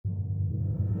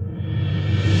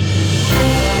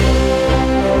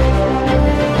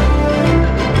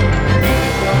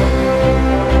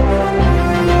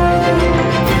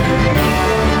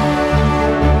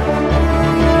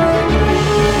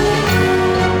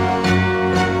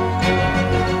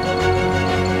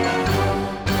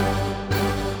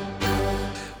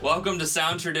to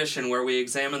Sound Tradition, where we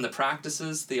examine the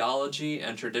practices, theology,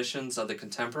 and traditions of the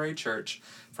contemporary church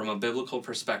from a biblical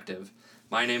perspective.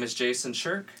 My name is Jason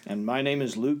Shirk. And my name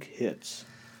is Luke Hitz.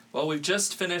 Well, we've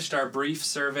just finished our brief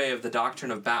survey of the doctrine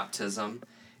of baptism,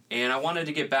 and I wanted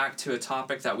to get back to a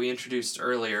topic that we introduced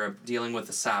earlier, dealing with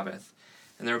the Sabbath.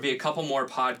 And there will be a couple more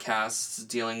podcasts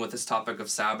dealing with this topic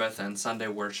of Sabbath and Sunday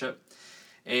worship.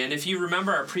 And if you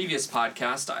remember our previous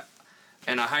podcast,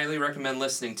 and I highly recommend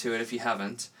listening to it if you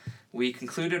haven't, we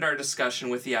concluded our discussion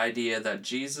with the idea that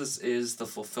Jesus is the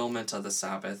fulfillment of the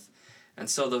Sabbath, and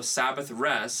so the Sabbath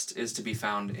rest is to be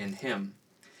found in him.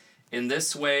 In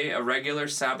this way, a regular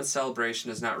Sabbath celebration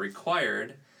is not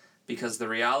required because the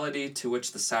reality to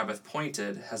which the Sabbath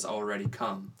pointed has already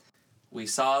come. We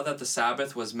saw that the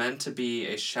Sabbath was meant to be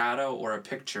a shadow or a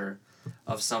picture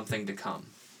of something to come.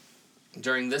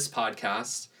 During this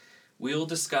podcast, we'll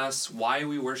discuss why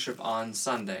we worship on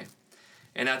Sunday.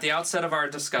 And at the outset of our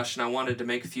discussion, I wanted to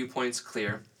make a few points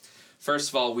clear. First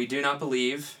of all, we do not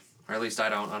believe, or at least I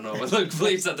don't know what Luke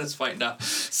believes at this point now.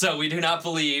 So we do not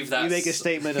believe that... You make a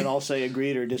statement and I'll say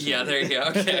agreed or disagree. Yeah, there you go.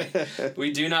 Okay.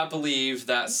 We do not believe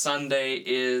that Sunday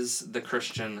is the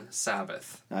Christian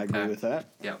Sabbath. I agree with that.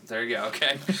 Yeah, there you go.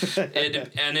 Okay.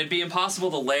 And it'd be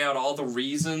impossible to lay out all the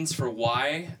reasons for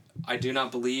why I do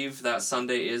not believe that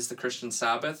Sunday is the Christian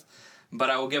Sabbath, but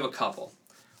I will give a couple.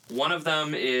 One of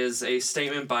them is a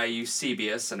statement by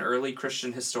Eusebius, an early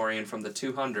Christian historian from the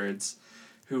 200s,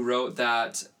 who wrote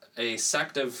that a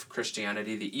sect of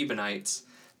Christianity, the Ebionites,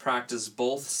 practiced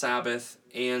both Sabbath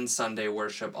and Sunday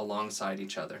worship alongside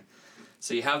each other.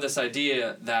 So you have this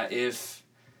idea that if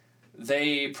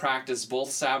they practiced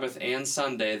both Sabbath and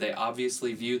Sunday, they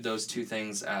obviously viewed those two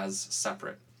things as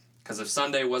separate. Because if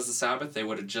Sunday was the Sabbath, they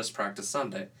would have just practiced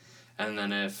Sunday. And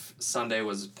then if Sunday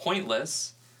was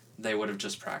pointless, they would have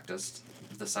just practiced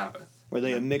the Sabbath. Were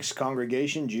they a mixed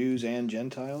congregation, Jews and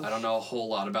Gentiles? I don't know a whole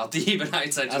lot about the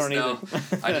Ebionites. I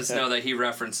just know that he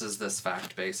references this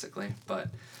fact, basically. But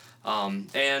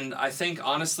and I think,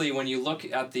 honestly, when you look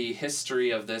at the history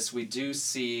of this, we do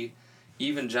see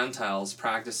even Gentiles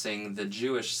practicing the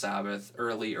Jewish Sabbath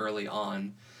early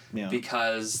on,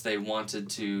 because they wanted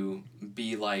to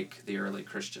be like the early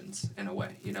Christians in a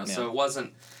way. So it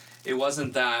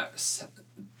wasn't that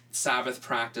Sabbath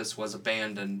practice was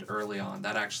abandoned early on.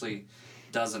 That actually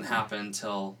doesn't happen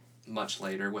until much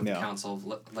later with the Council of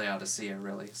Laodicea,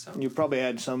 really. So you probably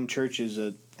had some churches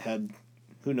that had,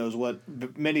 who knows what,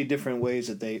 many different ways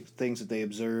things that they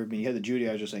observed. I mean, you had the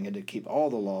Judaizers saying had to keep all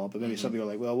the law, but maybe some people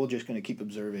are like, well, we're just going to keep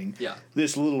observing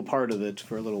this little part of it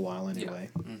for a little while anyway.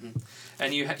 Yeah. Mm-hmm.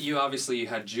 And you obviously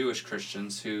had Jewish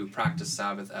Christians who practiced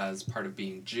Sabbath as part of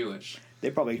being Jewish. They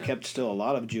probably kept still a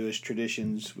lot of Jewish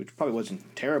traditions, which probably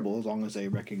wasn't terrible as long as they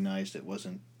recognized it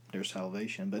wasn't their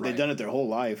salvation. But they'd done it their whole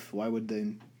life. Why would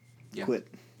they quit?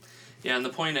 Yeah, and the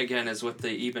point, again, is with the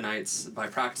Ebionites, by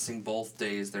practicing both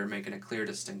days, they're making a clear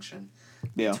distinction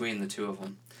between the two of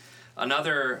them.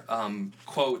 Another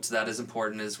quote that is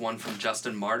important is one from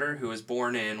Justin Martyr, who was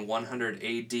born in 100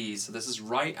 A.D., so this is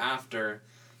right after,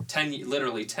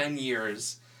 literally 10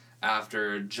 years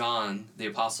after John, the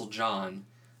Apostle John,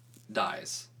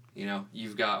 dies.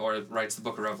 You've got, or writes the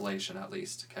book of Revelation, at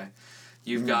least, okay?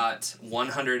 You've got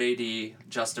 100 A.D.,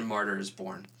 Justin Martyr is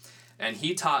born. And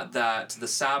he taught that the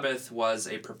Sabbath was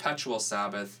a perpetual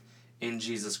Sabbath in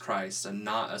Jesus Christ and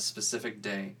not a specific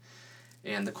day.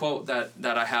 And the quote that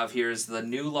I have here is, "The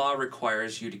new law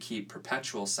requires you to keep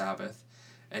perpetual Sabbath,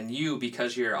 and you,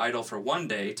 because you are idle for one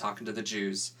day," talking to the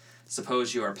Jews,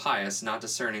 "suppose you are pious, not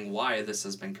discerning why this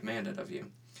has been commanded of you."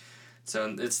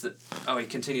 So he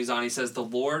continues on, he says, "The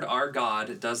Lord our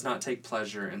God does not take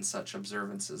pleasure in such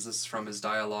observances." This is from his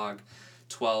dialogue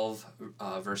 12,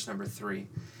 verse number 3.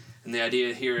 And the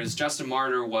idea here is Justin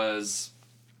Martyr was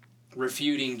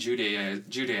refuting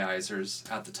Judaizers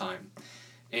at the time.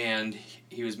 And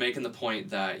he was making the point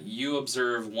that you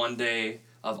observe one day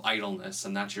of idleness,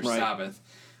 and that's your Sabbath.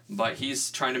 But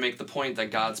he's trying to make the point that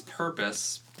God's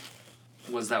purpose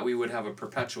was that we would have a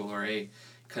perpetual or a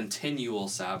continual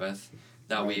Sabbath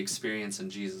that we experience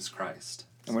in Jesus Christ.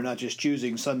 And we're not just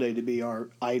choosing Sunday to be our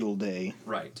idle day.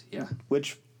 Right, yeah.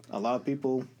 Which a lot of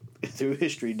people through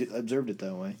history observed it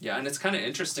that way. Yeah, and it's kind of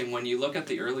interesting when you look at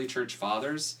the early church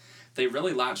fathers, they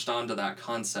really latched onto that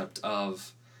concept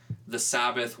of the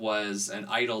Sabbath was an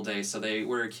idle day, so they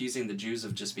were accusing the Jews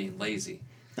of just being lazy.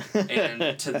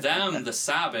 And to them, the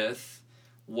Sabbath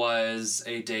was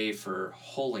a day for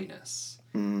holiness.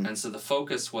 And so the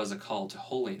focus was a call to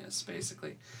holiness,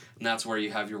 basically. And that's where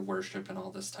you have your worship and all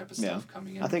this type of stuff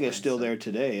coming in. I think it's still there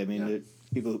today. I mean,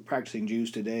 people practicing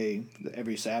Jews today,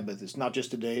 every Sabbath, it's not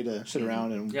just a day to sit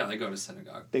around and... Yeah, they go to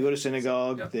synagogue. They go to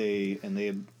synagogue, yep.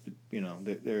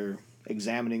 They're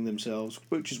examining themselves,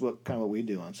 which is what we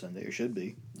do on Sunday, or should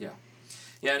be. Yeah.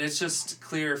 Yeah, and it's just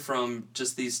clear from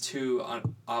just these two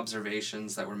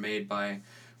observations that were made by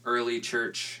early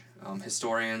church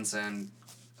historians and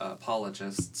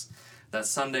apologists that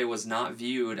Sunday was not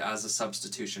viewed as a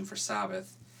substitution for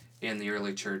Sabbath in the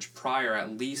early church prior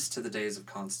at least to the days of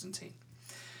Constantine.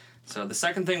 So the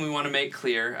second thing we want to make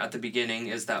clear at the beginning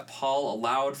is that Paul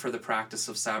allowed for the practice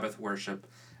of Sabbath worship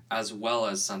as well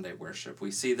as Sunday worship.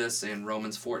 We see this in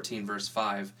Romans 14, verse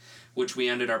 5, which we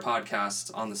ended our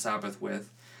podcast on the Sabbath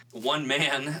with. One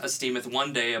man esteemeth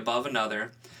one day above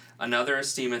another, another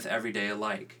esteemeth every day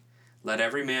alike. Let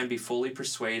every man be fully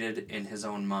persuaded in his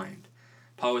own mind.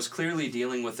 Paul was clearly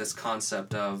dealing with this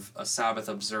concept of a Sabbath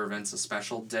observance, a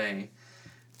special day,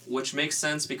 which makes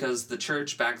sense because the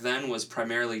church back then was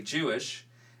primarily Jewish,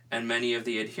 and many of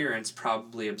the adherents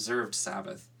probably observed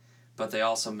Sabbath, but they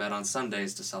also met on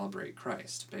Sundays to celebrate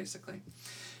Christ, basically.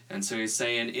 And so he's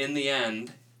saying, in the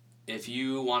end, if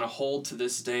you want to hold to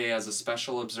this day as a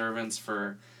special observance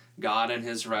for God and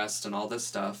his rest and all this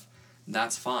stuff,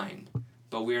 that's fine.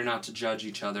 But we are not to judge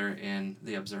each other in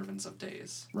the observance of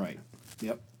days. Right.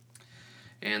 Yep.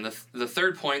 And the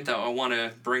third point that I want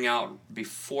to bring out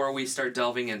before we start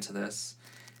delving into this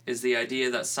is the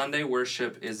idea that Sunday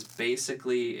worship is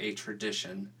basically a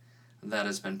tradition that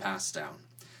has been passed down.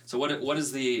 So what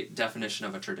is the definition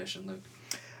of a tradition, Luke?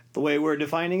 The way we're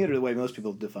defining it, or the way most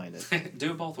people define it?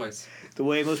 Do it both ways. The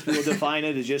way most people define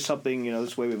it is just something,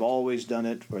 this way we've always done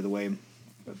it, or the way,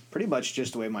 pretty much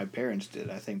just the way my parents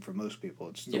did, I think, for most people.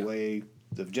 It's the way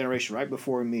the generation right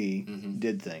before me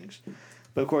did things.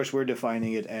 But, of course, we're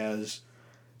defining it as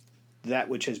that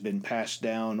which has been passed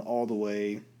down all the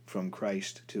way from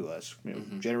Christ to us.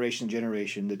 Generation to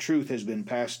generation. The truth has been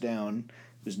passed down,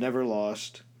 was never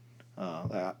lost.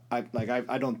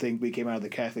 I don't think we came out of the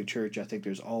Catholic Church. I think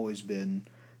there's always been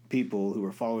people who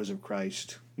were followers of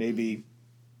Christ. Maybe,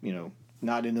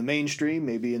 not in the mainstream,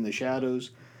 maybe in the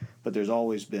shadows, but there's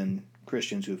always been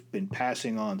Christians who've been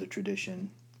passing on the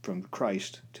tradition from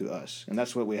Christ to us. And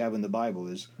that's what we have in the Bible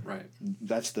is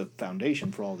that's the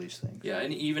foundation for all these things. Yeah,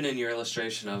 and even in your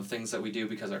illustration of things that we do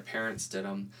because our parents did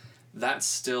them, that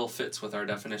still fits with our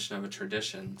definition of a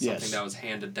tradition, something that was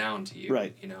handed down to you.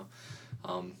 Right.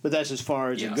 But that's as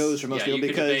far as it goes for most people. You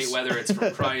because could debate whether it's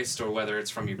from Christ or whether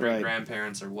it's from your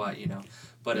great-grandparents or what,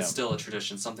 But it's still a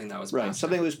tradition, something that was passed on.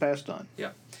 Something was passed on. Yeah.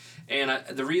 And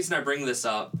the reason I bring this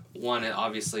up, one,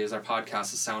 obviously, is our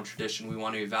podcast is Sound Tradition. We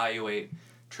want to evaluate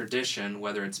tradition,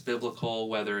 whether it's biblical,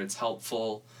 whether it's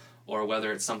helpful, or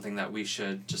whether it's something that we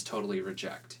should just totally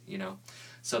reject,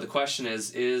 So the question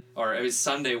is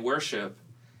Sunday worship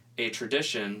a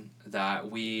tradition that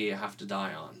we have to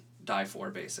die for,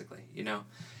 basically,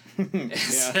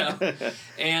 So,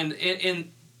 and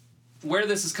in where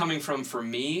this is coming from for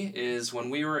me is when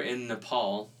we were in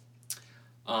Nepal,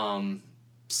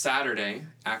 Saturday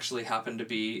actually happened to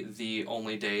be the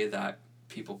only day that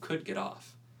people could get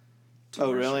off.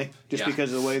 Oh, really? Just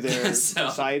because of the way their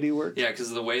society worked? Yeah, because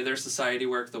of the way their society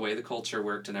worked, the way the culture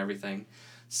worked and everything.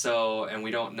 So, and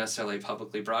we don't necessarily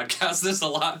publicly broadcast this a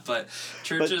lot, but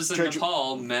churches in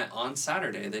Nepal met on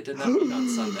Saturday. They did not meet on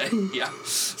Sunday. Yeah.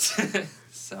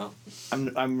 So.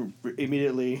 I'm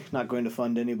immediately not going to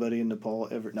fund anybody in Nepal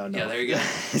ever. No. Yeah, there you go.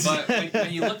 But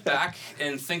when you look back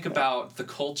and think about the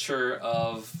culture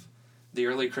of the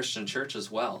early Christian church as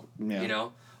well,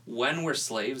 when were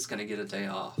slaves going to get a day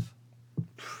off?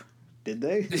 Did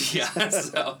they? Yeah,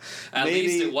 so at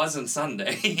least it wasn't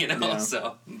Sunday,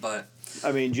 so, but...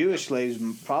 I mean, Jewish slaves,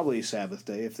 probably Sabbath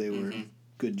day, if they were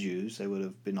good Jews, they would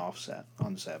have been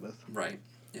on Sabbath. Right,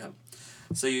 yeah.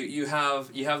 So you have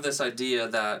this idea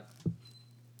that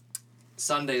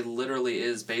Sunday literally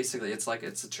is basically, it's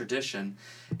a tradition,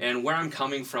 and where I'm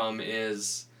coming from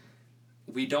is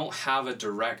we don't have a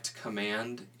direct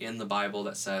command in the Bible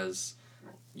that says,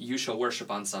 you shall worship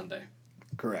on Sunday.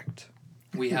 Correct.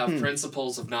 We have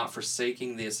principles of not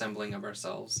forsaking the assembling of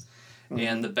ourselves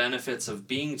and the benefits of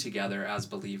being together as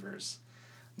believers.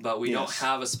 But we don't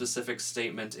have a specific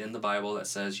statement in the Bible that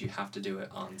says you have to do it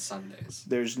on Sundays.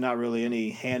 There's not really any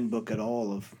handbook at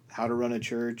all of how to run a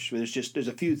church. There's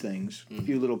a few things, a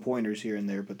few little pointers here and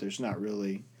there, but there's not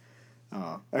really...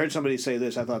 I heard somebody say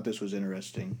this. I thought this was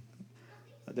interesting.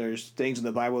 There's things in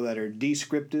the Bible that are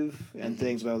descriptive and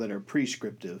things in the Bible that are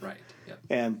prescriptive. Right. Yep.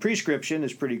 And prescription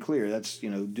is pretty clear. That's,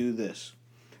 do this.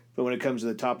 But when it comes to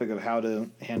the topic of how to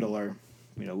handle our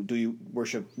do you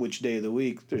worship which day of the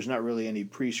week? There's not really any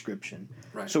prescription.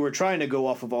 Right. So we're trying to go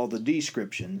off of all the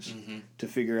descriptions to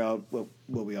figure out what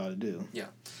we ought to do. Yeah.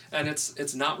 And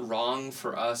it's not wrong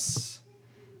for us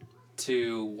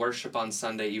to worship on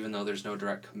Sunday even though there's no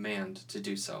direct command to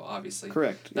do so, obviously.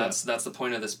 Correct. That's the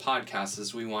point of this podcast,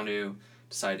 is we want to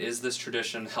decide, is this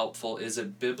tradition helpful? Is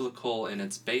it biblical in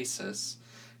its basis?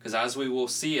 Because as we will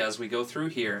see as we go through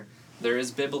here, there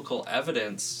is biblical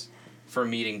evidence for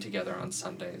meeting together on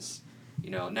Sundays.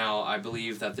 Now I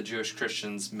believe that the Jewish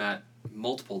Christians met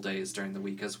multiple days during the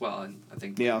week as well, and I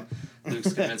think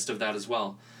Luke's convinced of that as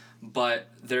well. But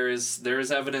there is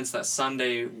evidence that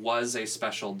Sunday was a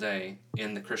special day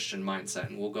in the Christian mindset,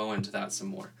 and we'll go into that some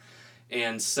more.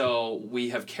 And so we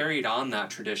have carried on that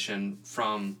tradition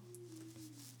from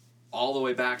all the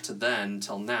way back to then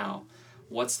till now.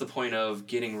 What's the point of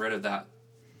getting rid of that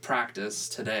practice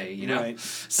today, Right.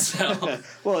 So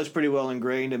well, it's pretty well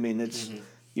ingrained. I mean, it's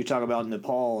you talk about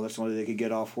Nepal, that's the only way they could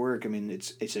get off work. I mean,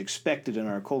 it's expected in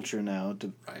our culture now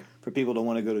for people to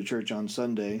want to go to church on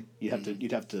Sunday.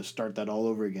 You'd have to start that all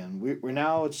over again. We're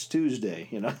now it's Tuesday,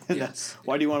 Yes.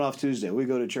 Why do you want off Tuesday? We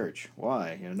go to church.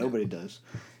 Why? Nobody does.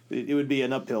 It would be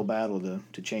an uphill battle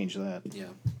to change that. Yeah.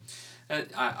 And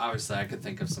obviously, I could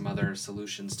think of some other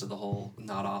solutions to the whole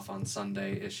not off on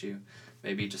Sunday issue.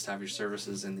 Maybe just have your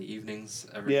services in the evenings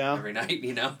every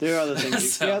night, There are other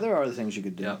things. There are other things you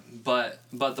could do. Yeah, but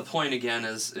the point again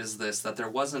is this, that there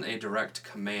wasn't a direct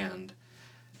command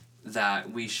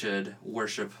that we should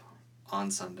worship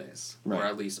on Sundays, or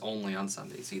at least only on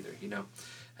Sundays either,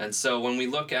 And so when we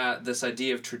look at this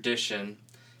idea of tradition,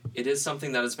 it is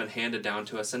something that has been handed down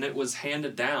to us, and it was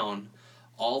handed down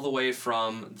all the way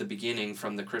from the beginning,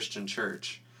 from the Christian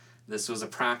church. This was a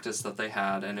practice that they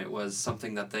had, and it was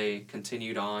something that they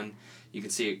continued on. You can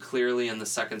see it clearly in the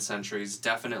 2nd centuries,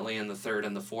 definitely in the 3rd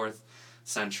and the 4th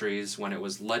centuries when it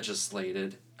was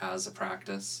legislated as a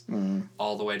practice,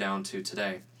 all the way down to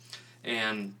today.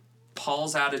 And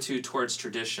Paul's attitude towards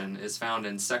tradition is found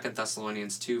in 2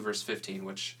 Thessalonians 2, verse 15,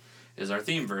 which is our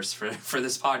theme verse for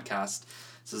this podcast. It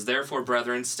says, "Therefore,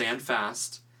 brethren, stand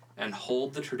fast, and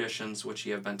hold the traditions which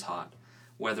ye have been taught,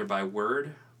 whether by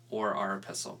word or our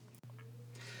epistle."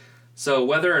 So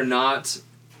whether or not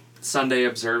Sunday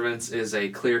observance is a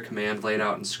clear command laid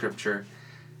out in Scripture,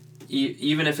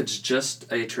 even if it's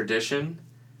just a tradition,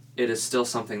 it is still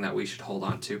something that we should hold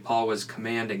on to. Paul was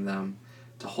commanding them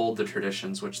to hold the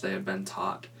traditions which they have been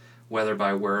taught, whether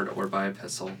by word or by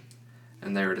epistle,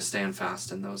 and they were to stand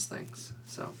fast in those things.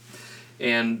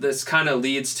 And this kind of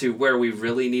leads to where we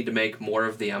really need to make more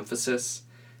of the emphasis,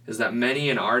 is that many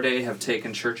in our day have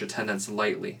taken church attendance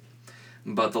lightly.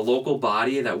 But the local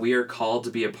body that we are called to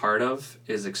be a part of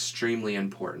is extremely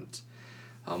important.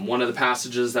 One of the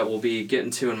passages that we'll be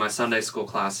getting to in my Sunday school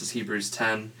class is Hebrews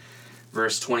 10,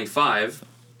 verse 25,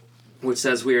 which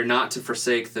says we are not to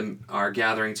forsake our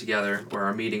gathering together, or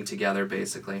our meeting together,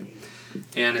 basically.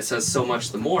 And it says so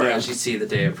much the more as you see the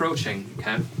day approaching,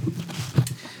 okay?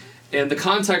 And the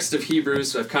context of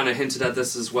Hebrews, I've kind of hinted at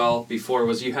this as well before,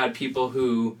 was you had people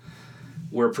who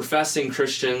were professing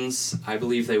Christians. I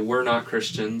believe they were not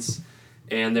Christians,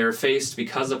 and they were faced,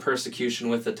 because of persecution,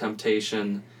 with the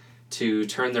temptation to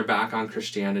turn their back on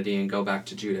Christianity and go back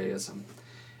to Judaism.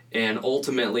 And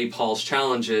ultimately, Paul's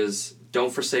challenge is,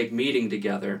 don't forsake meeting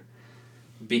together,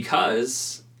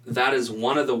 because that is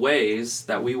one of the ways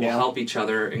that we will help each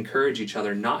other, encourage each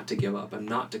other not to give up and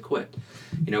not to quit.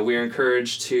 We are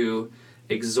encouraged to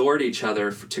exhort each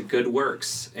other to good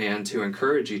works and to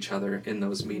encourage each other in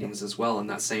those meetings as well, in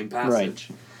that same passage.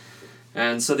 Right.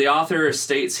 And so the author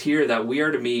states here that we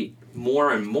are to meet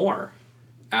more and more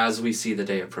as we see the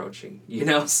day approaching.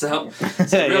 So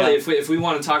really, if we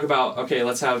want to talk about, okay,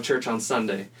 let's have church on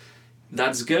Sunday,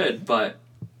 that's good, but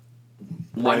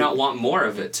why not want more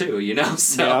of it too,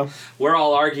 So we're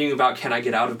all arguing about, can I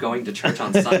get out of going to church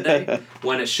on Sunday?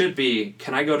 When it should be,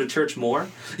 can I go to church more?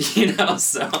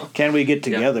 So can we get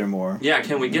together more? Yeah,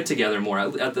 can we get together more?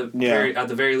 At the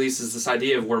very least is this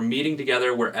idea of we're meeting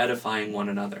together, we're edifying one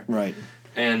another. Right.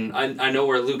 And I know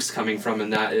where Luke's coming from,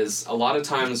 and that is a lot of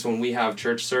times when we have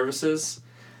church services,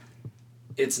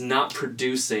 it's not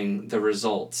producing the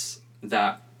results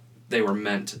that they were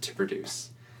meant to produce.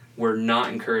 We're not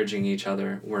encouraging each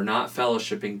other. We're not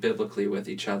fellowshipping biblically with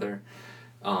each other.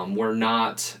 We're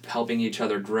not helping each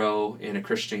other grow in a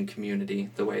Christian community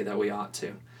the way that we ought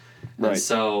to. Right. And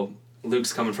so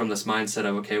Luke's coming from this mindset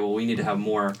of, okay, well, we need to have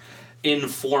more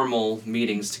informal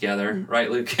meetings together, right,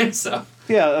 Luke? So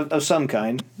of some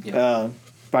kind. Probably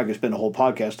could spend a whole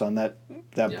podcast on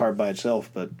that part by itself.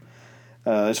 But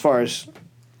as far as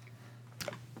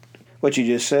 – what you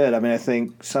just said, I mean, I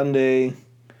think Sunday,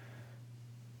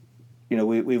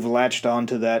 we've latched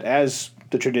onto that as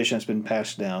the tradition has been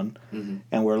passed down,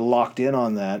 and we're locked in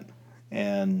on that.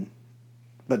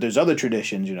 But there's other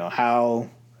traditions, how,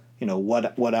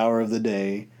 what hour of the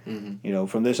day,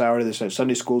 from this hour to this hour.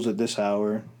 Sunday school's at this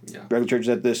hour, regular church is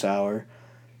at this hour,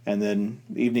 and then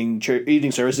evening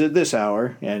service is at this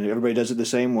hour, and everybody does it the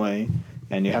same way,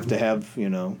 and you have to have,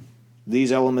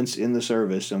 these elements in the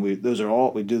service, and we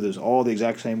do this all the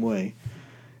exact same way.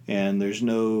 And there's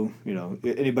no,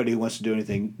 anybody who wants to do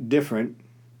anything different,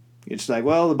 it's like,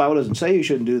 well, the Bible doesn't say you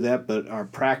shouldn't do that, but our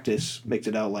practice makes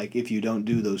it out like if you don't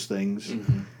do those things,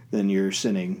 then you're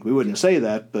sinning. We wouldn't say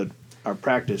that, but our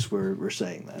practice, we're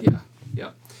saying that.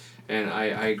 Yeah. And I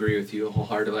agree with you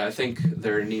wholeheartedly. I think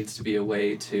there needs to be a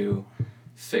way to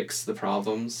fix the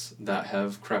problems that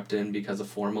have crept in because of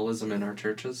formalism in our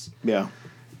churches. Yeah.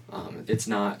 It's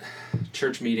not,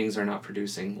 church meetings are not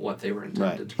producing what they were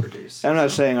intended to produce. I'm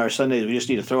not saying our Sundays, we just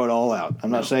need to throw it all out.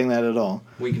 I'm not saying that at all.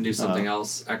 We can do something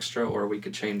else extra, or we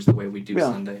could change the way we do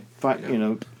Sunday.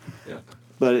 Yeah.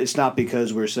 But it's not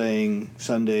because we're saying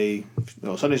Sunday's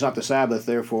not the Sabbath,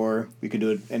 therefore we can do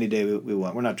it any day we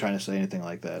want. We're not trying to say anything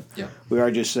like that. Yeah. We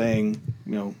are just saying,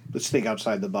 let's think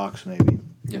outside the box maybe.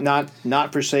 Yeah.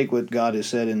 Not forsake what God has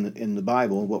said in the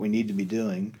Bible, what we need to be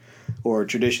doing, or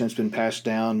tradition that's been passed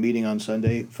down, meeting on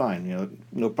Sunday, fine,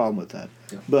 no problem with that.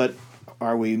 Yeah. But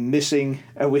are we missing?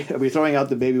 Are we throwing out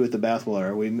the baby with the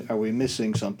bathwater? Are we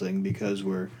missing something because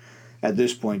we're at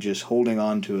this point just holding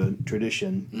on to a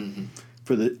tradition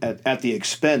at the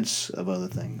expense of other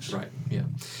things? Right. Yeah.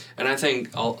 And I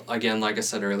think again, like I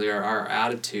said earlier, our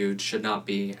attitude should not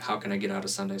be how can I get out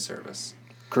of Sunday service.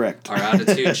 Correct. Our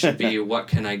attitude should be what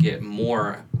can I get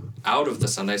more out of the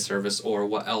Sunday service, or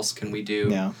what else can we do?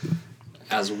 Yeah.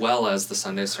 As well as the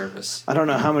Sunday service. I don't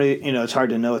know how many, it's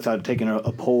hard to know without taking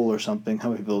a poll or something, how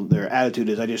many people, their attitude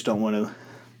is, I just don't want to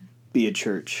be at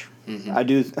church. I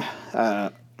do,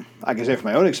 I can say from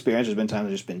my own experience, there's been times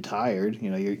I've just been tired.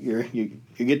 You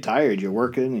get tired, you're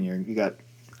working, and you got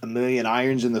a million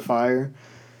irons in the fire,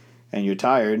 and you're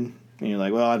tired, and you're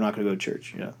like, well, I'm not going to go to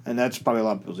church, And that's probably a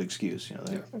lot of people's excuse,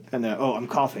 And then, I'm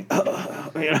coughing.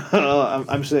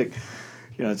 I'm sick.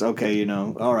 It's okay,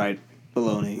 all right.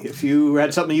 Baloney. If you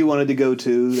had something you wanted to go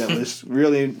to that was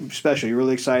really special, you're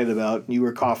really excited about, you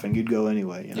were coughing, you'd go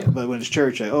anyway. Yeah. But when it's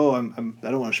church, I don't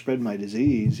want to spread my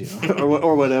disease,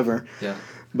 or whatever. Yeah.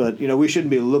 But we shouldn't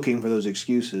be looking for those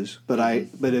excuses. But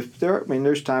if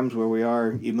there's times where we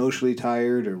are emotionally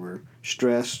tired, or we're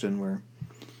stressed, and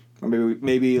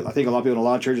maybe I think a lot of people in a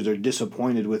lot of churches are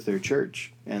disappointed with their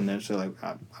church, and they're like,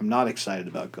 I'm not excited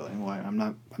about going. Why? I'm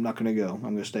not going to go. I'm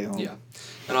going to stay home. Yeah,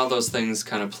 and all those things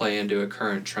kind of play into a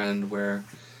current trend where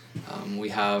we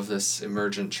have this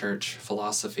emergent church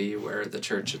philosophy where the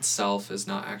church itself is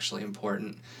not actually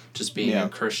important. Just being a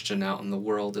Christian out in the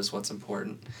world is what's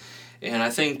important. And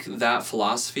I think that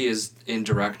philosophy is in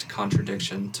direct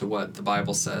contradiction to what the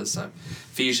Bible says.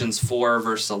 Ephesians 4,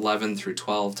 verse 11 through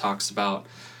 12 talks about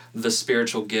the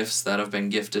spiritual gifts that have been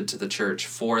gifted to the church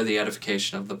for the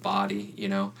edification of the body,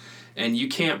 And you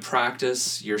can't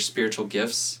practice your spiritual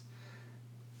gifts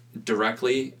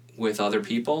directly with other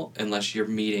people unless you're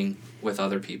meeting with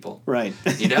other people. Right.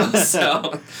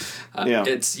 So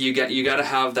it's you got to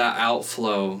have that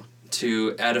outflow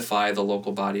to edify the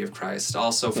local body of Christ.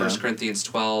 Also, 1 Corinthians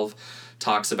 12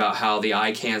 talks about how the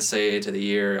eye can't say to the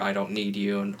ear, I don't need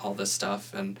you, and all this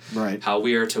stuff, and how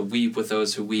we are to weep with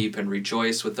those who weep and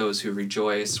rejoice with those who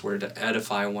rejoice. We're to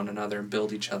edify one another and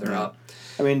build each other up.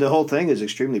 The whole thing is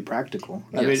extremely practical.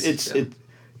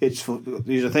 It's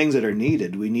these are things that are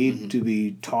needed. We need to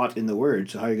be taught in the Word.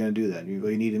 So how are you going to do that? You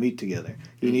need to meet together.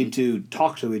 You need to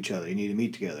talk to each other. You need to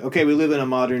meet together. Okay, we live in a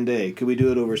modern day. Could we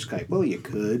do it over Skype? Well, you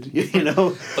could,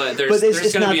 But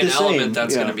there's going to be an element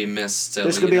that's going to be missed.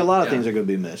 There's going to be a lot of things that are going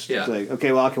to be missed. Yeah. It's like,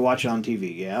 okay, well, I can watch it on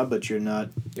TV. Yeah, but you're not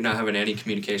having any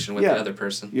communication with the other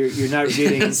person. You're not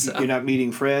getting you're not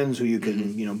meeting friends who you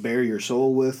can bare your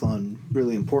soul with on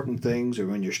really important things, or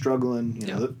when you're struggling.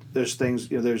 There's things.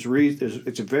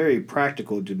 It's very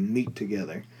practical to meet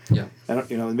together. Yeah. I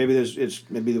don't.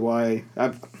 Maybe why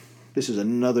this is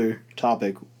another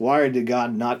topic. Why did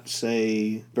God not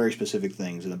say very specific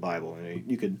things in the Bible?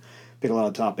 You could pick a lot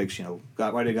of topics.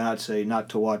 Why did God say not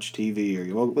to watch TV?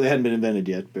 Or they hadn't been invented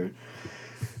yet,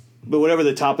 but whatever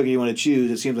the topic you want to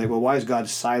choose, it seems like, well, why is God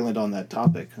silent on that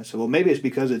topic? I said, well, maybe it's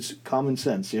because it's common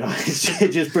sense.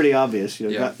 It's just pretty obvious.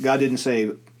 God didn't say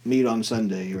meet on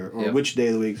Sunday or which day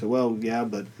of the week. So, well, yeah,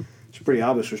 but it's pretty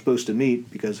obvious we're supposed to meet,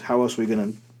 because how else are we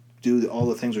going to do all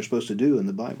the things we're supposed to do in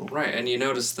the Bible? Right, and you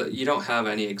notice that you don't have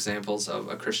any examples of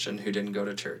a Christian who didn't go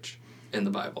to church in the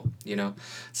Bible.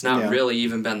 It's not really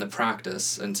even been the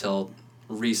practice until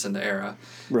recent era.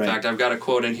 Right. In fact, I've got a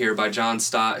quote in here by John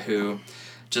Stott, who,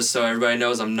 just so everybody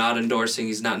knows, I'm not endorsing.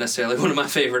 He's not necessarily one of my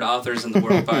favorite authors in the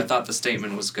world, but I thought the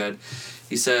statement was good.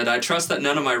 He said, "I trust that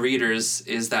none of my readers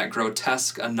is that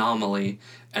grotesque anomaly,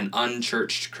 an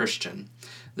unchurched Christian.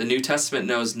 The New Testament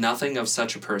knows nothing of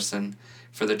such a person,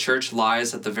 for the church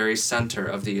lies at the very center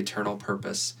of the eternal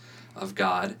purpose of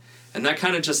God." And that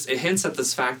kind of it hints at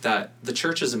this fact that the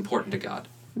church is important to God.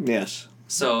 Yes.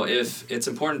 So if it's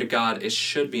important to God, it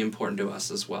should be important to us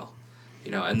as well.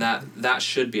 And that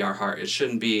should be our heart. It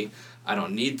shouldn't be, I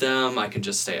don't need them, I can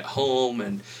just stay at home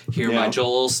and hear my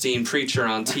Joel Osteen preacher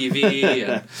on TV.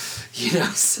 And,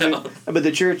 so. But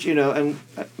the church, and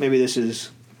maybe this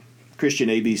is Christian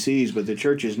ABCs, but the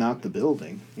church is not the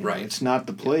building. Right. It's not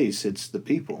the place, it's the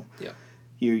people. Yeah.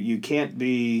 You can't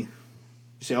be,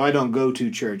 say, I don't go to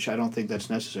church, I don't think that's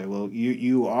necessary. Well,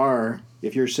 you are,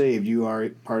 if you're saved, you are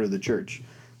part of the church,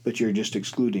 but you're just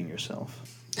excluding yourself.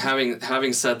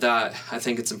 Having said that, I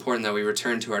think it's important that we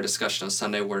return to our discussion of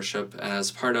Sunday worship. And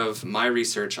as part of my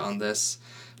research on this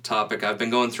topic, I've been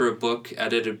going through a book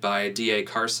edited by D.A.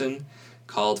 Carson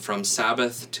called From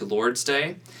Sabbath to Lord's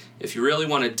Day. If you really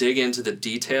want to dig into the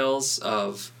details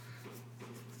of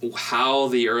how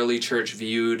the early church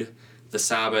viewed the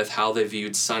Sabbath, how they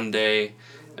viewed Sunday,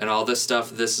 and all this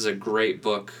stuff, this is a great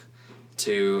book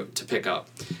to pick up.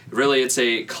 Really, it's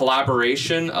a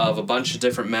collaboration of a bunch of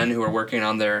different men who are working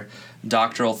on their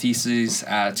doctoral theses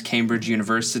at Cambridge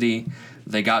University.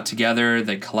 They got together,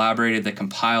 they collaborated, they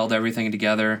compiled everything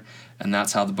together, and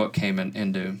that's how the book came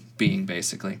into being,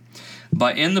 basically.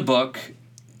 But in the book,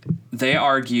 they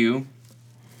argue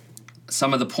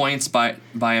some of the points by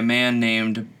a man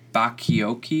named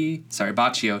Bacciocchi.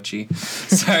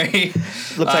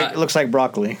 Looks like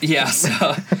broccoli. Yeah,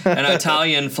 so an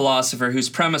Italian philosopher whose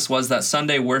premise was that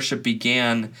Sunday worship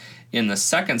began in the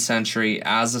 2nd century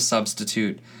as a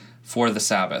substitute for the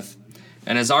Sabbath.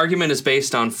 And his argument is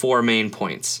based on 4 main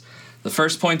points. The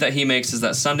first point that he makes is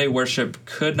that Sunday worship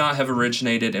could not have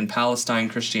originated in Palestine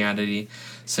Christianity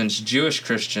since Jewish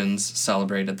Christians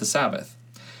celebrated the Sabbath.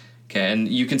 Okay, and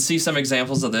you can see some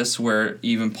examples of this where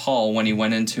even Paul, when he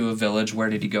went into a village, where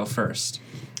did he go first?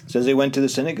 It says he went to the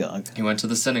synagogue. He went to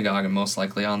the synagogue, and most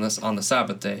likely on the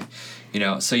Sabbath day.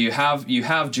 So you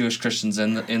have Jewish Christians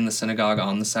in the synagogue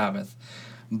on the Sabbath.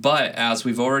 But as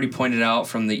we've already pointed out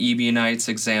from the Ebionites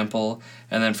example,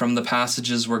 and then from the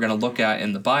passages we're going to look at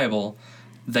in the Bible,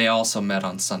 they also met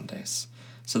on Sundays.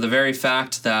 So the very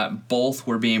fact that both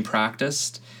were being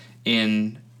practiced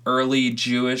in early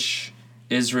Jewish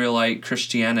Israelite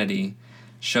Christianity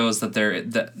shows that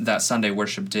that Sunday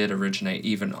worship did originate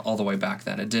even all the way back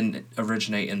then. It didn't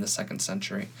originate in the 2nd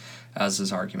century, as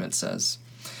his argument says.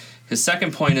 His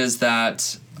second point is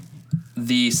that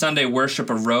the Sunday worship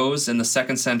arose in the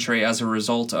 2nd century as a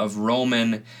result of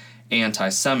Roman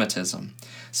anti-Semitism.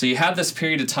 So you had this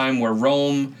period of time where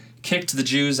Rome kicked the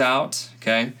Jews out,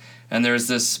 okay? And there's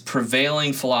this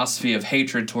prevailing philosophy of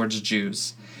hatred towards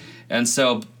Jews. And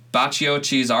so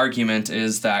Bacciocchi's argument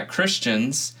is that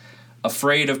Christians,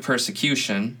 afraid of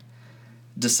persecution,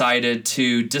 decided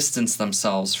to distance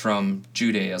themselves from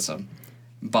Judaism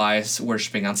by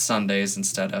worshiping on Sundays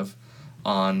instead of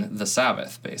on the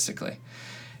Sabbath, basically.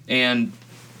 And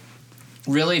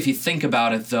really, if you think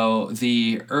about it, though,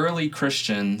 the early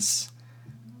Christians,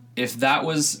 if that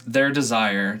was their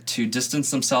desire to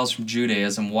distance themselves from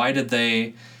Judaism, why did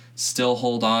they still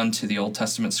hold on to the Old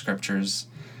Testament scriptures?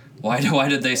 Why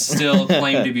did they still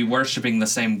claim to be worshiping the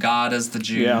same God as the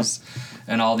Jews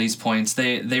and all these points?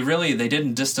 They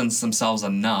didn't distance themselves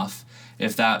enough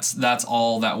if that's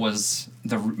all that was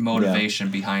the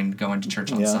motivation behind going to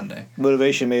church on Sunday.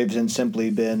 Motivation may have simply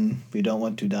been we don't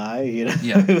want to die,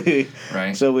 Yeah,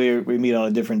 right. So we meet on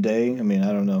a different day. I mean,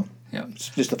 I don't know. Yeah, it's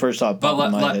just the first thought popped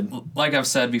in my head. Like I've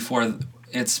said before,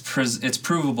 it's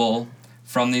provable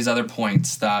from these other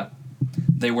points that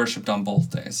they worshipped on both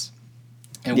days.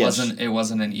 It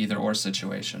wasn't an either or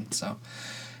situation. So,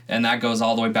 and that goes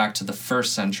all the way back to the 1st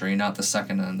century, not the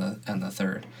 2nd and the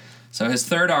 3rd. So his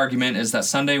third argument is that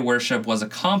Sunday worship was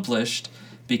accomplished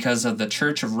because of the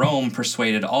Church of Rome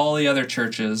persuaded all the other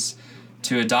churches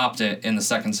to adopt it in the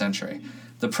 2nd century.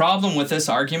 The problem with this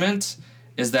argument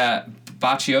is that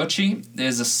Bacciocchi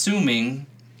is assuming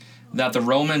that the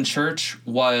Roman Church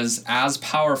was as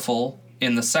powerful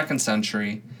in the 2nd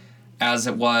century as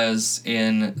it was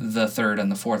in the 3rd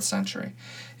and the 4th century.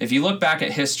 If you look back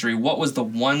at history, what was the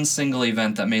one single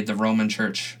event that made the Roman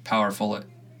Church powerful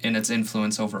in its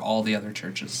influence over all the other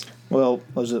churches? Well,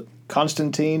 was it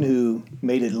Constantine who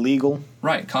made it legal?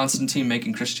 Right, Constantine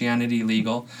making Christianity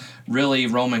legal. Really,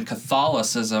 Roman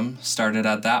Catholicism started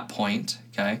at that point,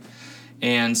 okay?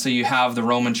 And so you have the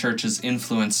Roman Church's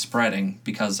influence spreading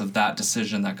because of that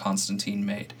decision that Constantine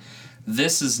made.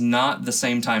 This is not the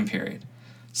same time period.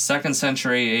 2nd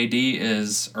century AD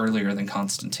is earlier than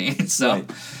Constantine. So,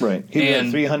 right. He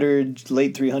was 300,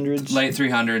 late 300s? Late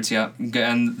 300s, yeah.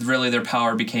 And really their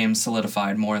power became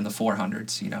solidified more in the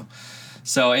 400s,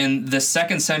 So in the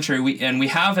 2nd century, we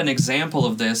have an example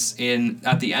of this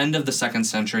at the end of the 2nd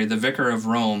century. The Vicar of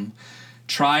Rome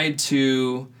tried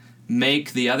to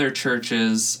make the other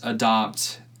churches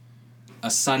adopt a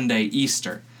Sunday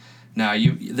Easter. Now,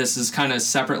 this is kind of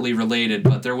separately related,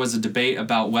 but there was a debate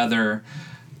about whether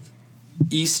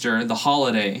Easter, the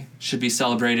holiday, should be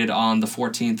celebrated on the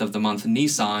 14th of the month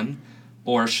Nisan,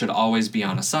 or should always be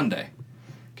on a Sunday.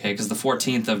 Okay, because the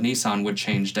 14th of Nisan would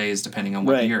change days depending on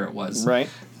what year it was. Right.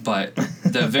 But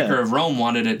the Vicar of Rome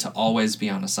wanted it to always be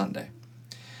on a Sunday.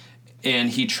 And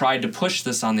he tried to push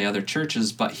this on the other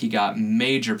churches, but he got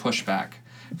major pushback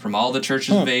from all the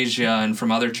churches of Asia and from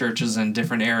other churches in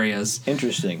different areas.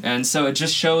 Interesting. And so it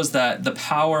just shows that the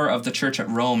power of the church at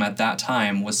Rome at that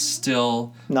time was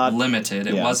still not limited.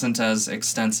 It wasn't as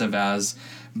extensive as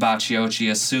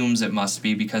Bacciochi assumes it must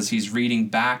be, because he's reading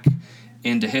back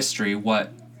into history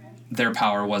what their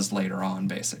power was later on,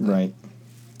 basically. Right.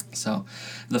 So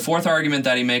the fourth argument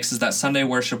that he makes is that Sunday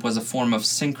worship was a form of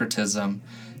syncretism,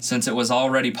 since it was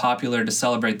already popular to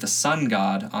celebrate the sun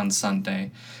god on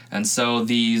Sunday. And so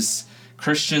these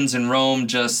Christians in Rome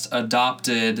just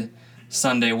adopted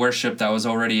Sunday worship that was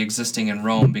already existing in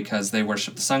Rome because they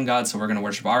worship the sun god, so we're going to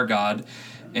worship our God.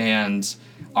 And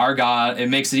our God, it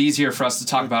makes it easier for us to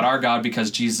talk about our God because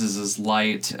Jesus is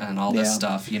light and all this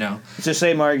stuff, It's the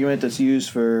same argument that's used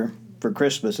for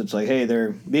Christmas. It's like, hey, they're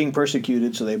being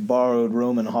persecuted, so they borrowed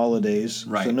Roman holidays.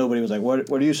 Right. So nobody was like,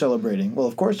 what are you celebrating? Well,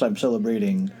 of course I'm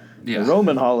celebrating the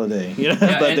Roman holiday.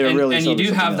 But they're really and you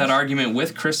do have that argument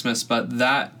with Christmas, but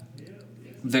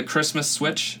the Christmas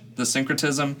switch, the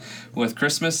syncretism with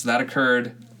Christmas, that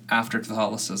occurred after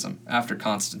Catholicism, after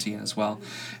Constantine as well.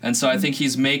 And so I think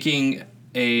he's making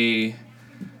an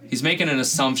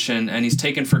assumption, and he's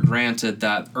taken for granted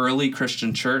that early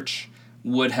Christian church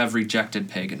would have rejected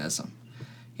paganism.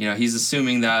 He's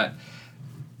assuming that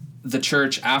the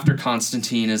church after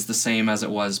Constantine is the same as it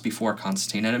was before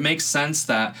Constantine. And it makes sense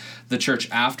that the church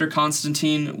after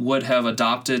Constantine would have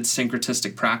adopted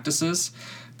syncretistic practices,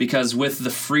 because with the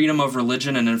freedom of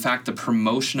religion and, in fact, the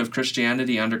promotion of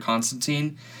Christianity under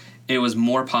Constantine, it was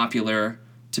more popular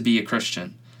to be a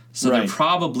Christian. So there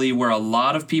probably were a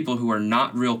lot of people who were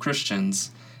not real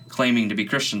Christians claiming to be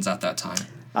Christians at that time.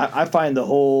 I find the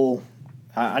whole...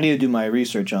 I need to do my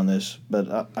research on this,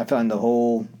 but I find the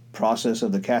whole process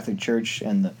of the Catholic Church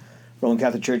and the Roman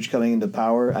Catholic Church coming into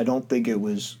power, I don't think it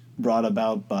was brought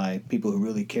about by people who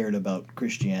really cared about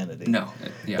Christianity. No.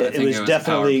 It was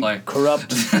definitely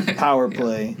corrupt power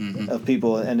play of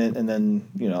people, and then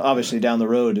obviously down the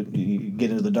road you get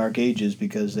into the Dark Ages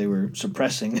because they were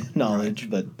suppressing knowledge,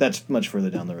 but that's much further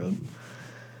down the road.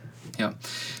 Yeah.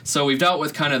 So we've dealt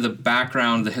with kind of the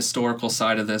background, the historical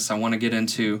side of this. I want to get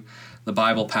into the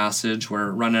Bible passage.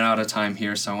 We're running out of time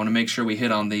here, so I want to make sure we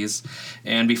hit on these.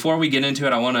 And before we get into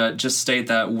it, I want to just state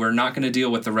that we're not going to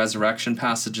deal with the resurrection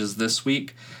passages this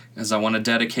week, as I want to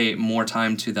dedicate more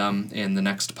time to them in the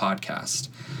next podcast.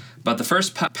 But the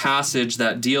first passage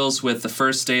that deals with the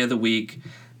first day of the week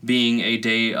being a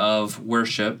day of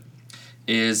worship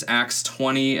is Acts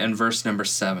 20 and verse number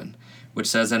 7, which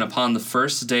says, "And upon the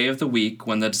first day of the week,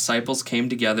 when the disciples came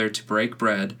together to break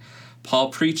bread, Paul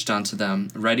preached unto them,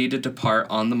 ready to depart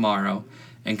on the morrow,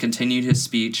 and continued his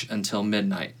speech until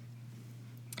midnight."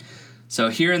 So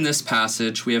here in this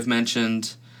passage, we have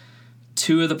mentioned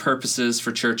two of the purposes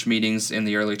for church meetings in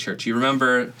the early church. You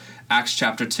remember Acts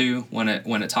chapter 2, when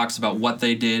it talks about what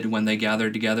they did when they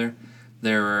gathered together?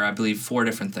 There were, I believe, 4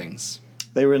 different things.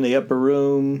 They were in the upper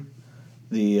room.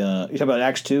 You talk about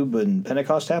Acts 2 when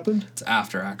Pentecost happened? It's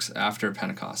after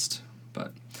Pentecost,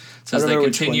 but it says they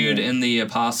continued in the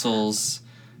apostles'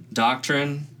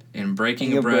 doctrine, in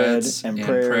breaking of bread, and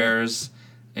prayers,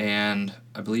 and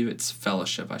I believe it's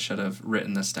fellowship. I should have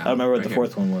written this down. I don't remember what the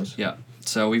fourth one was. Yeah.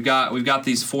 So we've got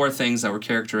these 4 things that were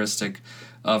characteristic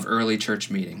of early church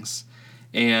meetings.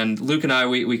 And Luke and I,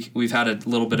 we've had a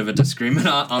little bit of a disagreement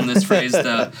on this phrase,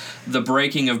 the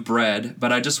breaking of bread.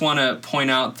 But I just want to point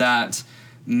out that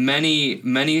many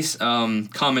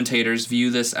commentators view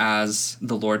this as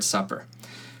the Lord's Supper.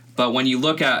 But when you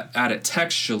look at it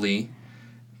textually,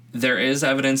 there is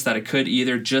evidence that it could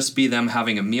either just be them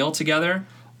having a meal together,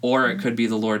 or it could be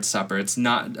the Lord's Supper. It's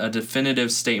not a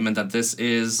definitive statement that this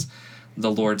is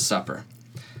the Lord's Supper.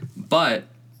 But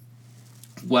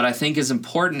what I think is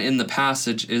important in the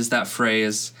passage is that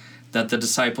phrase, that the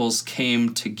disciples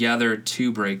came together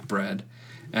to break bread,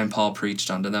 and Paul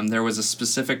preached unto them. There was a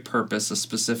specific purpose, a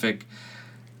specific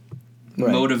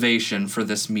motivation for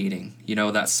this meeting,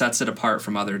 that sets it apart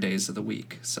from other days of the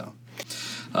week. So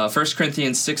 1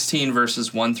 Corinthians 16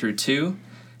 verses 1 through 2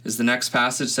 is the next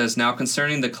passage. It says, "Now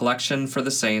concerning the collection for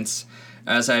the saints,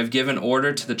 as I have given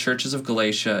order to the churches of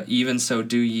Galatia, even so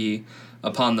do ye.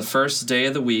 Upon the first day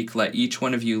of the week let each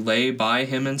one of you lay by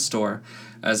him in store,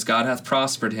 as God hath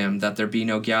prospered him, that there be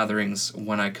no gatherings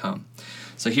when I come."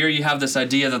 So here you have this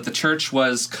idea that the church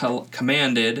was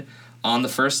commanded on the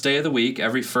first day of the week,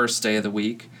 every first day of the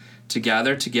week, to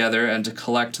gather together and to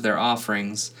collect their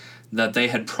offerings that they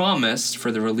had promised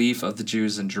for the relief of the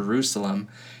Jews in Jerusalem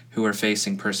who were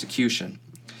facing persecution.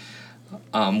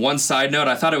 One side note,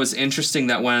 I thought it was interesting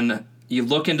that when you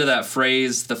look into that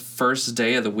phrase, the first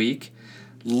day of the week,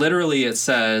 literally it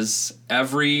says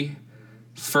every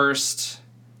first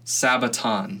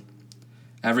Sabbaton,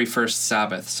 every first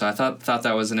Sabbath. So I thought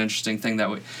that was an interesting thing that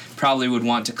we probably would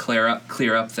want to clear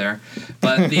up there.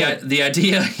 But the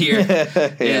idea here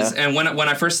is, and when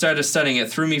I first started studying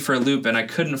it, threw me for a loop, and I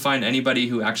couldn't find anybody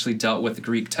who actually dealt with the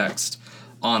Greek text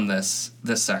on this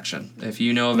section. If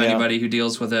you know of anybody who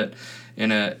deals with it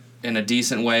in a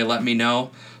decent way, let me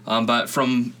know. But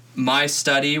from my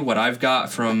study, what I've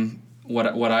got from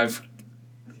what I've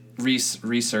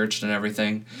researched and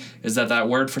everything, is that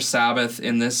word for Sabbath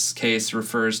in this case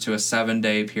refers to a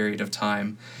 7-day period of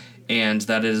time, and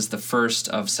that is the first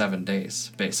of 7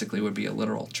 days, basically would be a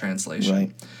literal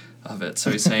translation of it.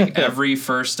 So he's saying every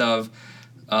first of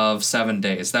 7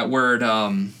 days. That word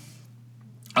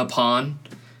upon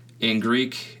in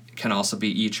Greek can also be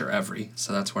each or every,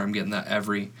 so that's where I'm getting that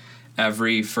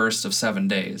every first of 7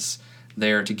 days.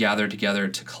 They are to gather together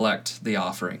to collect the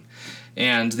offering.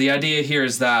 And the idea here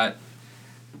is that,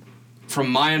 from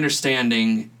my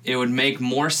understanding, it would make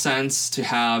more sense to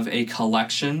have a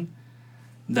collection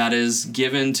that is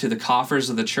given to the coffers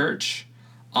of the church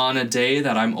on a day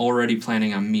that I'm already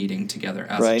planning on meeting together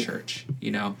as a church,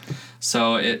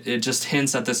 So it just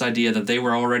hints at this idea that they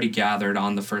were already gathered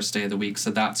on the first day of the week, so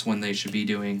that's when they should be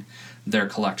doing their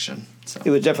collection. So. It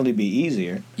would definitely be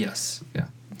easier. Yes, yeah.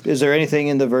 Is there anything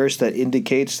in the verse that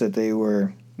indicates that they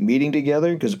were meeting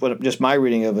together? Because just my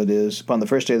reading of it is, upon the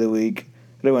first day of the week,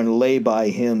 everyone lay by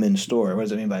him in store. What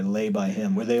does it mean by lay by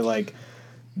him? Were they like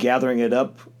gathering it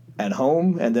up at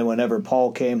home, and then whenever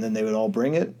Paul came, then they would all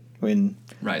bring it? I mean,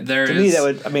 me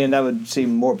that would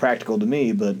seem more practical to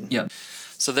me, but yeah.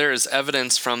 So there is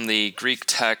evidence from the Greek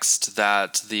text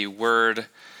that the word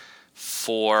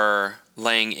for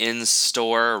laying in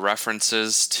store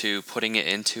references to putting it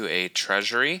into a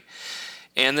treasury.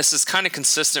 And this is kind of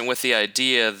consistent with the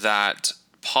idea that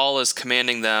Paul is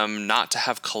commanding them not to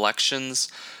have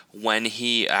collections when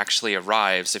he actually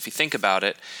arrives. If you think about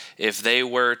it, if they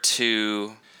were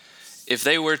to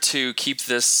keep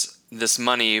this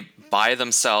money by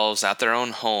themselves at their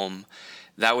own home,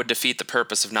 that would defeat the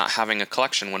purpose of not having a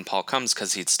collection when Paul comes,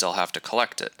 because he'd still have to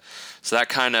collect it. So that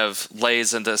kind of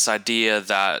lays in this idea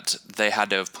that they had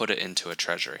to have put it into a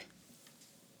treasury.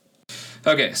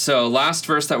 Okay, so last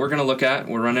verse that we're going to look at,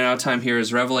 we're running out of time here,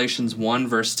 is Revelations 1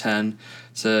 verse 10.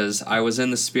 It says, "I was in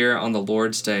the Spirit on the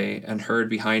Lord's day, and heard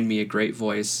behind me a great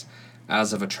voice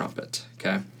as of a trumpet."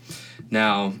 Okay,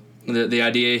 now the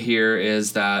idea here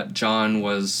is that John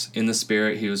was in the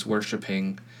Spirit. He was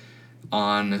worshiping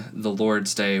on the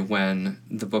Lord's day when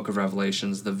the book of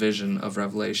Revelations, the vision of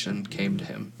Revelation, came to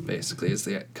him, basically, is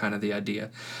the kind of the idea.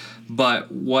 But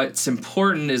what's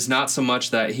important is not so much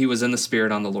that he was in the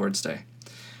Spirit on the Lord's day.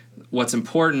 What's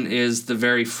important is the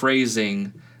very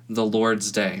phrasing, the Lord's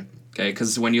day. Okay,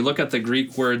 because when you look at the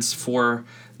Greek words for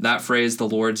that phrase, the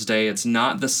Lord's day, it's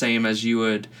not the same as you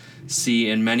would see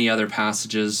in many other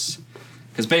passages.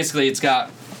 Because basically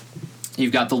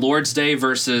you've got the Lord's day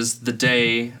versus the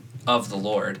day of the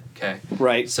Lord. Okay,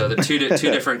 right. So the two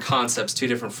different concepts, two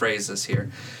different phrases here.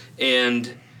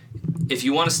 And if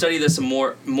you want to study this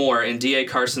more in D.A.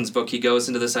 Carson's book, he goes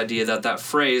into this idea that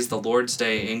phrase, the Lord's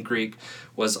day in Greek,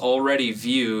 was already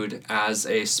viewed as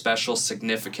a special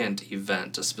significant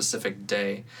event, a specific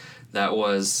day that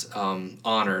was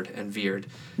honored and veered.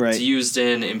 Right. It's used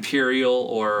in imperial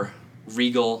or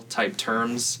regal type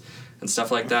terms and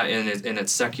stuff like that in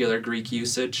its secular Greek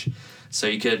usage. So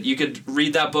you could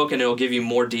read that book and it'll give you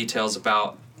more details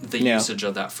about the usage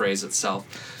of that phrase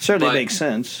itself. Certainly makes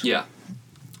sense. Yeah.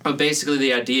 But basically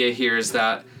the idea here is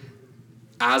that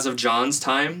as of John's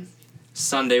time,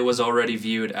 Sunday was already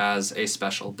viewed as a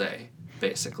special day,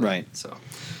 basically. Right. So,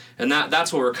 and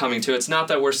that's what we're coming to. It's not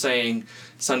that we're saying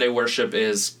Sunday worship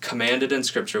is commanded in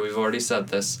Scripture. We've already said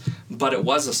this, but it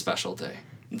was a special day.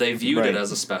 they viewed it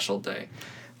as a special day.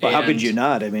 Well, how could you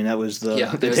not? I mean, that was the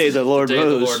day the Lord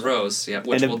rose. The Lord rose, yeah,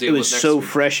 which we'll deal with next week. It was so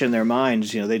fresh in their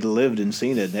minds. You know, they'd lived and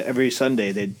seen it. Every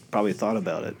Sunday, they'd probably thought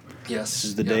about it. Yes. This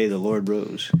is the day the Lord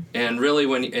rose. And really,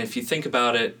 if you think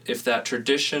about it, if that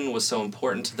tradition was so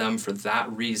important to them for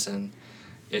that reason,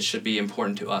 it should be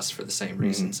important to us for the same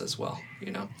reasons as well,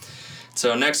 you know.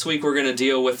 So next week, we're going to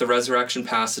deal with the resurrection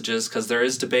passages, because there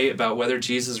is debate about whether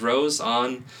Jesus rose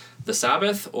on the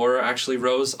Sabbath or actually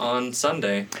rose on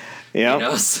Sunday. Yeah. You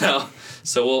know,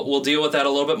 so we'll deal with that a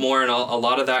little bit more, and a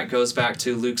lot of that goes back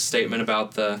to Luke's statement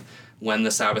about when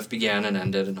the Sabbath began and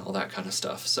ended and all that kind of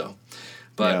stuff. So,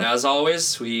 but as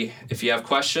always, if you have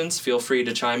questions, feel free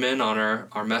to chime in on our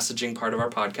messaging part of our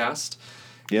podcast.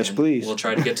 Yes, please. We'll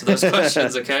try to get to those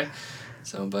questions. Okay.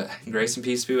 So, but grace and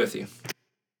peace be with you.